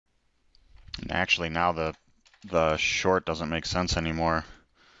Actually, now the short doesn't make sense anymore.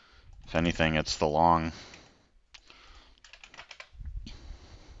 If anything, it's the long.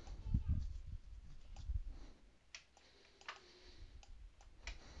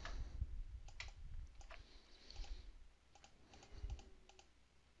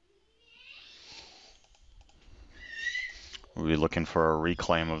 We'll be looking for a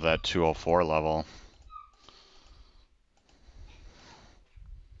reclaim of that 204 level.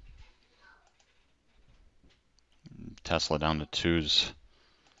 Tesla down to 2s.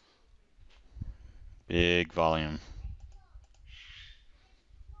 Big volume.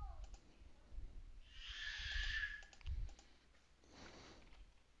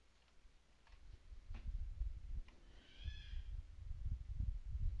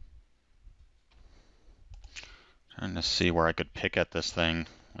 Trying to see where I could pick at this thing.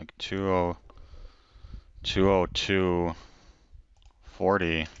 Like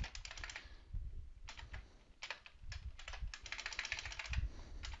 202.40.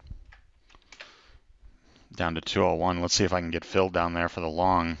 Down to 201. Let's see if I can get filled down there for the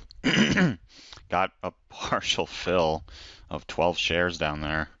long. Got a partial fill of 12 shares down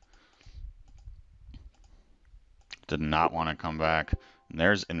there. Did not want to come back. And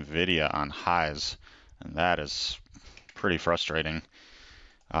there's NVIDIA on highs, and that is pretty frustrating.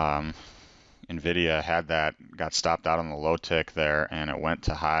 NVIDIA had that, got stopped out on the low tick there, and it went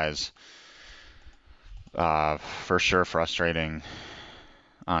to highs. For sure frustrating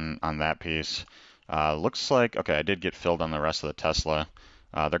on that piece. Looks like, okay, I did get filled on the rest of the Tesla.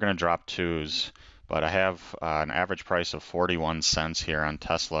 They're going to drop 2s, but I have an average price of 41 cents here on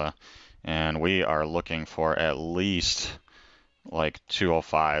Tesla, and we are looking for at least like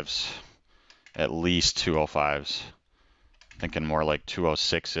 205s, at least 205s. Thinking more like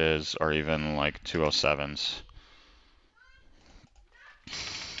 206s or even like 207s.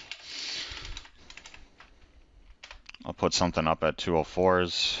 I'll put something up at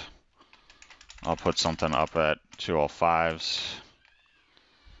 204s. I'll put something up at 205s.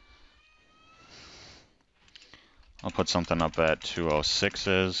 I'll put something up at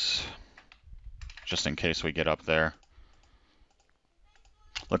 206s, just in case we get up there.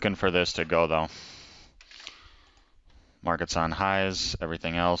 Looking for this to go though. Market's on highs,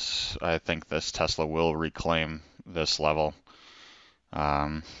 everything else. I think this Tesla will reclaim this level.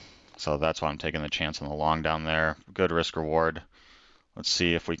 So that's why I'm taking the chance on the long down there. Good risk reward. Let's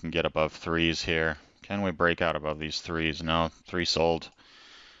see if we can get above 3s here. Can we break out above these 3s? No, 3 sold.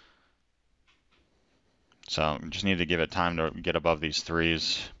 So just need to give it time to get above these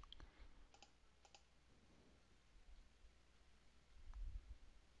 3s.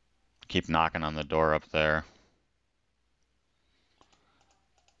 Keep knocking on the door up there.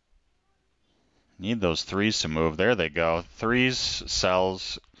 Need those 3s to move. There they go. 3s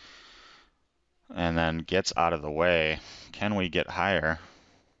sells and then gets out of the way. Can we get higher?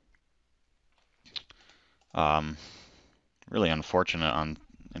 Really unfortunate on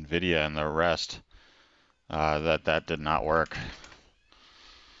NVIDIA and the rest that did not work.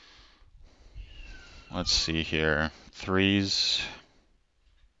 Let's see here. 3s.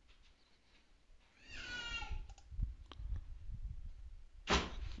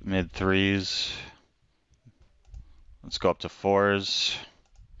 Mid 3s. Let's go up to 4s.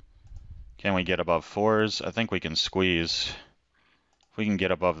 Can we get above 4s? I think we can squeeze. If we can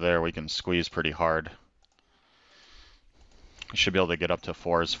get above there, we can squeeze pretty hard. We should be able to get up to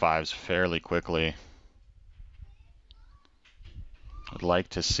 4s, 5s fairly quickly. I'd like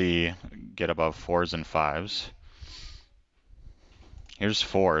to see get above 4s and 5s. Here's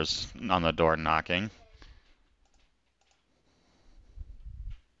 4s on the door knocking.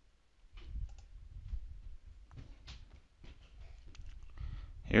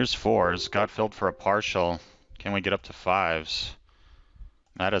 Here's 4s, got filled for a partial. Can we get up to 5s?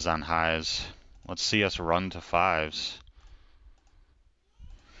 That is on highs. Let's see us run to 5s.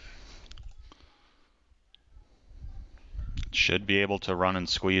 Should be able to run and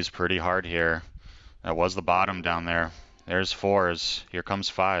squeeze pretty hard here. That was the bottom down there. There's 4s. Here comes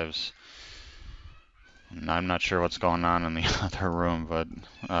 5s. I'm not sure what's going on in the other room, but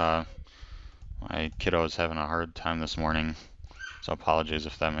my kiddo is having a hard time this morning. So apologies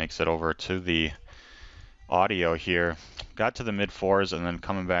if that makes it over to the audio here. Got to the mid 4s and then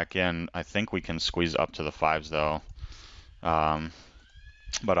coming back in. I think we can squeeze up to the 5s though.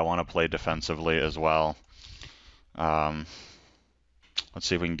 But I want to play defensively as well. Let's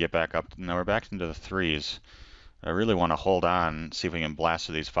see if we can get back up. Now we're back into the 3s. I really want to hold on, see if we can blast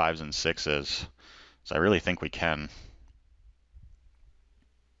through these 5s and 6s. So I really think we can.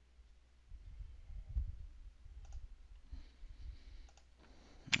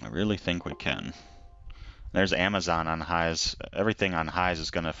 I really think we can. There's Amazon on highs. Everything on highs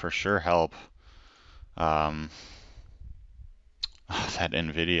is going to for sure help. That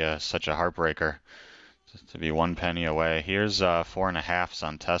Nvidia is such a heartbreaker to be 1 penny away. Here's 4.5s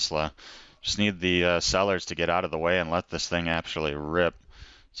on Tesla. Just need the sellers to get out of the way and let this thing actually rip.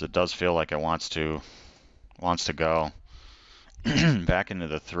 So it does feel like it wants to go back into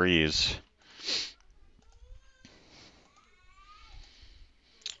the threes.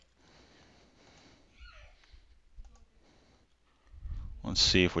 Let's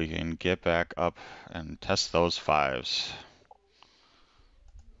see if we can get back up and test those fives.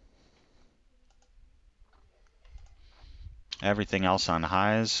 Everything else on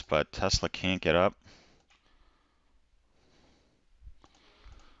highs, but Tesla can't get up.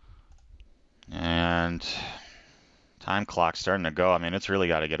 And time clock's starting to go. I mean, it's really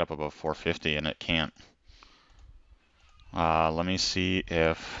got to get up above 450, and it can't. Let me see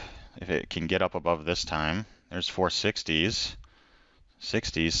if it can get up above this time. There's 460s,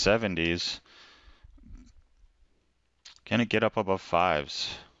 60s, 70s. Can it get up above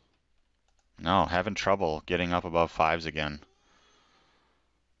fives? No, having trouble getting up above fives again.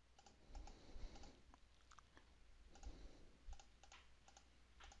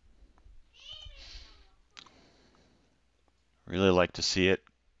 Really like to see it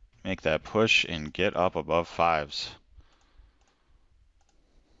make that push and get up above fives.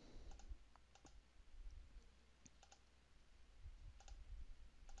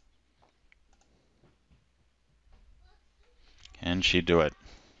 Can she do it?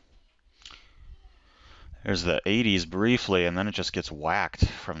 There's the 80s briefly, and then it just gets whacked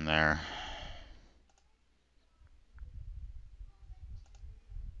from there.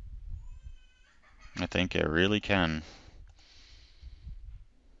 I think it really can.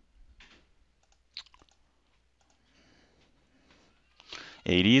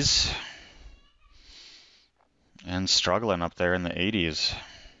 '80s and struggling up there in the 80s.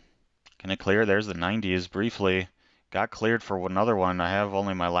 Can it clear? There's the 90s briefly. Got cleared for another one. I have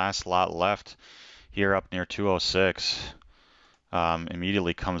only my last lot left here up near 206.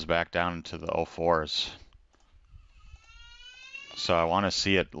 Immediately comes back down to the 04s. So I want to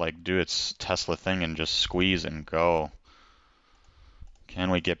see it like do its Tesla thing and just squeeze and go.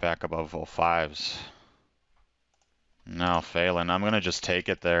 Can we get back above 05s? No, failing. I'm going to just take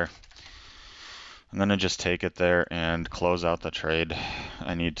it there. I'm going to just take it there and close out the trade.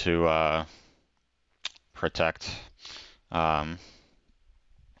 I need to protect. And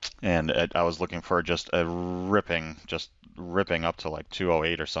I was looking for just a ripping up to like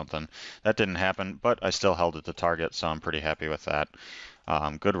 208 or something. That didn't happen, but I still held it to target, so I'm pretty happy with that.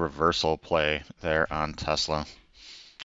 Good reversal play there on Tesla.